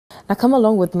Now come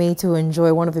along with me to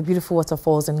enjoy one of the beautiful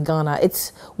waterfalls in Ghana.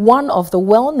 It's one of the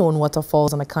well-known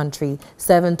waterfalls in the country,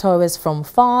 serving tourists from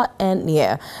far and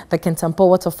near. The Kintampo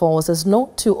Waterfalls is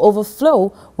known to overflow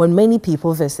when many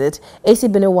people visit. AC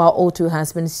Benewa O2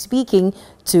 has been speaking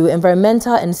to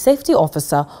Environmental and Safety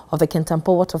Officer of the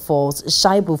Kintampo Waterfalls,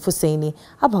 Shaibu Fuseni,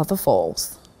 about the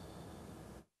falls.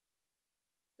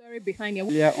 Story behind you.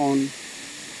 Earlier on,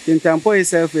 Kintampo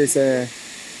itself is a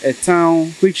town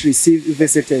which receives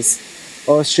visitors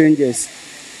or strangers.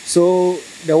 So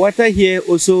the water here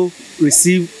also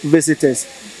receives visitors.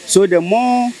 So the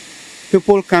more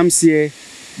people comes here,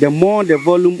 the more the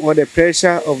volume or the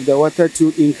pressure of the water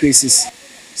too increases.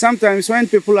 Sometimes when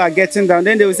people are getting down,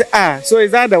 then they will say, so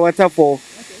is that the waterfall?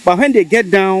 Okay. But when they get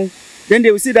down, then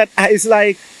they will see that it's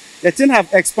like the thing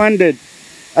have expanded.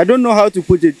 I don't know how to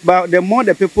put it, but the more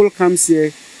the people comes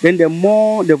here, then the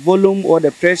more the volume or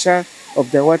the pressure of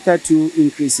the water too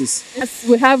increases. As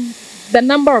we have, the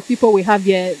number of people we have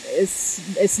here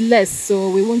is less,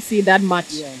 so we won't see that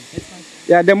much.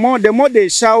 Yeah, the more they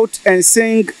shout and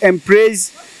sing and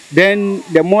praise, then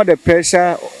the more the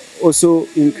pressure also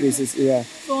increases. Yeah.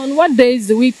 So on what days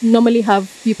do we normally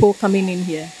have people coming in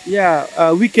here?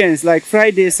 Yeah, weekends like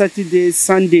Fridays, Saturdays,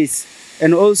 Sundays,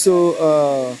 and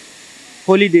also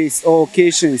holidays or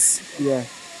occasions. Yeah.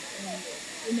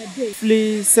 In a day?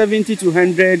 Roughly 70 to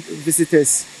 100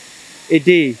 visitors a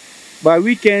day. By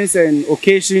weekends and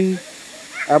occasion,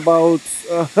 about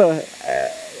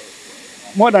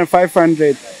more than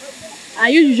 500. Are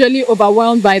you usually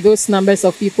overwhelmed by those numbers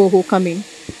of people who come in?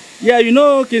 Yeah, you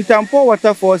know, Kintampo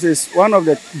Waterfalls is one of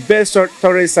the best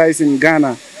tourist sites in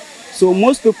Ghana. So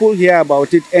most people hear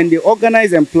about it and they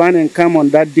organize and plan and come on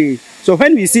that day. So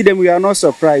when we see them, we are not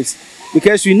surprised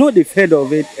because we know they've heard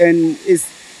of it, and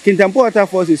Kintampo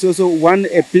Waterfalls is also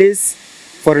a place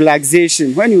for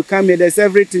relaxation. When you come here, there's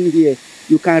everything here.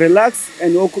 You can relax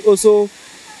and also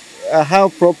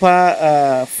have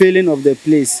proper feeling of the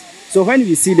place. So when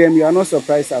we see them, you are not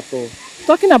surprised at all.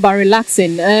 Talking about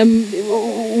relaxing,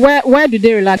 where do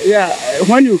they relax? Yeah,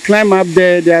 when you climb up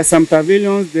there, there are some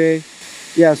pavilions there.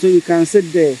 Yeah, so you can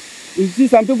sit there. You see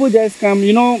some people just come,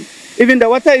 you know, even the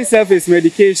water itself is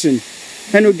medication.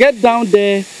 When you get down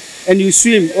there and you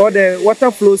swim or the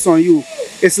water flows on you,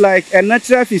 it's like a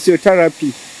natural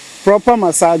physiotherapy, proper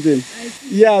massaging.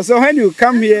 Yeah, so when you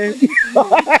come here,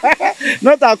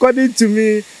 not according to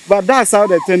me, but that's how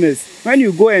the thing is. When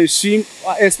you go and swim,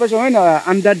 especially when you are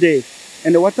under there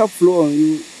and the water flow on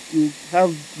you, you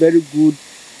have very good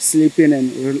sleeping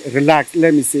and relax,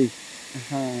 let me say.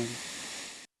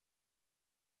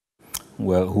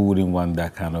 Well, who wouldn't want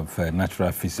that kind of natural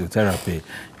physiotherapy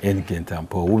in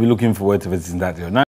Kintampo? We'll be looking forward to visiting that.